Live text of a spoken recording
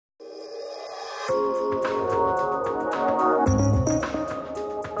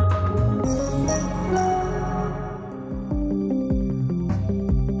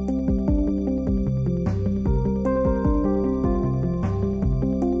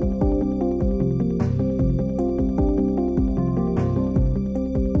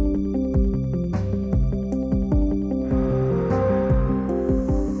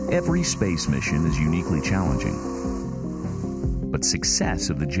Every space mission is uniquely challenging, but success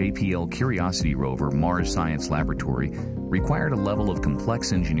of the JPL Curiosity Rover Mars Science Laboratory required a level of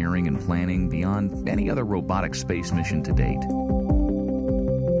complex engineering and planning beyond any other robotic space mission to date.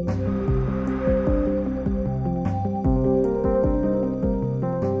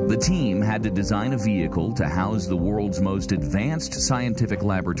 The team had to design a vehicle to house the world's most advanced scientific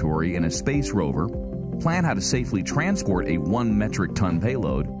laboratory in a space rover, plan how to safely transport a 1 metric ton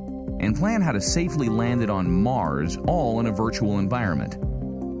payload, and plan how to safely land it on Mars, all in a virtual environment.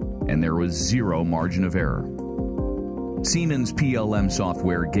 And there was zero margin of error. Siemens PLM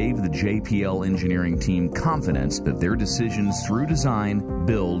software gave the JPL engineering team confidence that their decisions through design,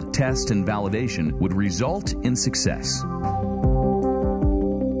 build, test, and validation would result in success.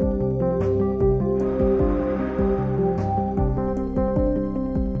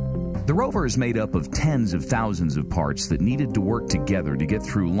 The rover is made up of tens of thousands of parts that needed to work together to get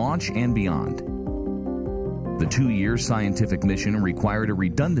through launch and beyond. The 2-year scientific mission required a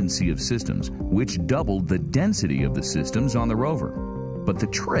redundancy of systems, which doubled the density of the systems on the rover. But the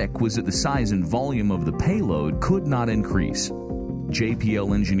trick was that the size and volume of the payload could not increase.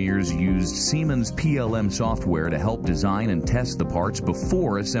 JPL engineers used Siemens PLM software to help design and test the parts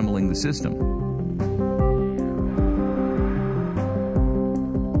before assembling the system.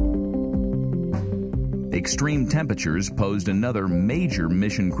 Extreme temperatures posed another major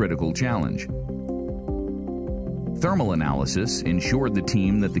mission-critical challenge. Thermal analysis ensured the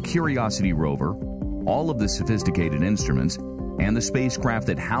team that the Curiosity rover, all of the sophisticated instruments, and the spacecraft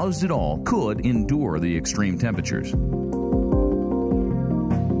that housed it all could endure the extreme temperatures.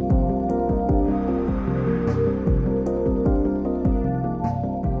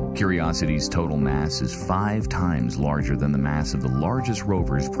 Curiosity's total mass is 5 times larger than the mass of the largest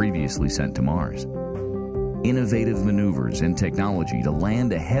rovers previously sent to Mars. Innovative maneuvers and technology to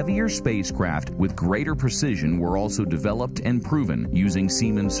land a heavier spacecraft with greater precision were also developed and proven using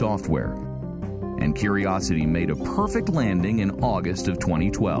Siemens software. And Curiosity made a perfect landing in August of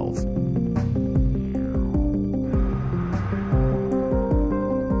 2012.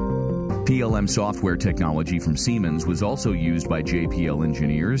 PLM software technology from Siemens was also used by JPL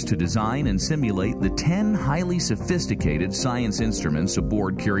engineers to design and simulate the 10 highly sophisticated science instruments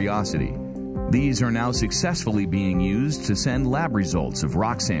aboard Curiosity. These are now successfully being used to send lab results of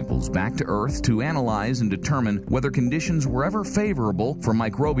rock samples back to Earth to analyze and determine whether conditions were ever favorable for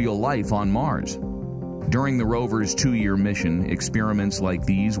microbial life on Mars. During the rover's 2-year mission, experiments like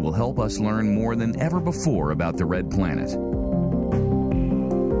these will help us learn more than ever before about the Red Planet.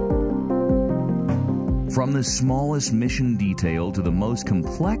 From the smallest mission detail to the most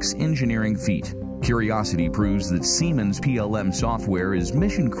complex engineering feat, Curiosity proves that Siemens PLM software is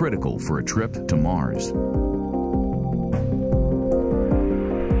mission critical for a trip to Mars.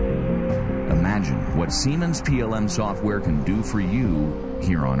 Imagine what Siemens PLM software can do for you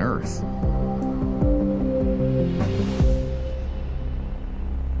here on Earth.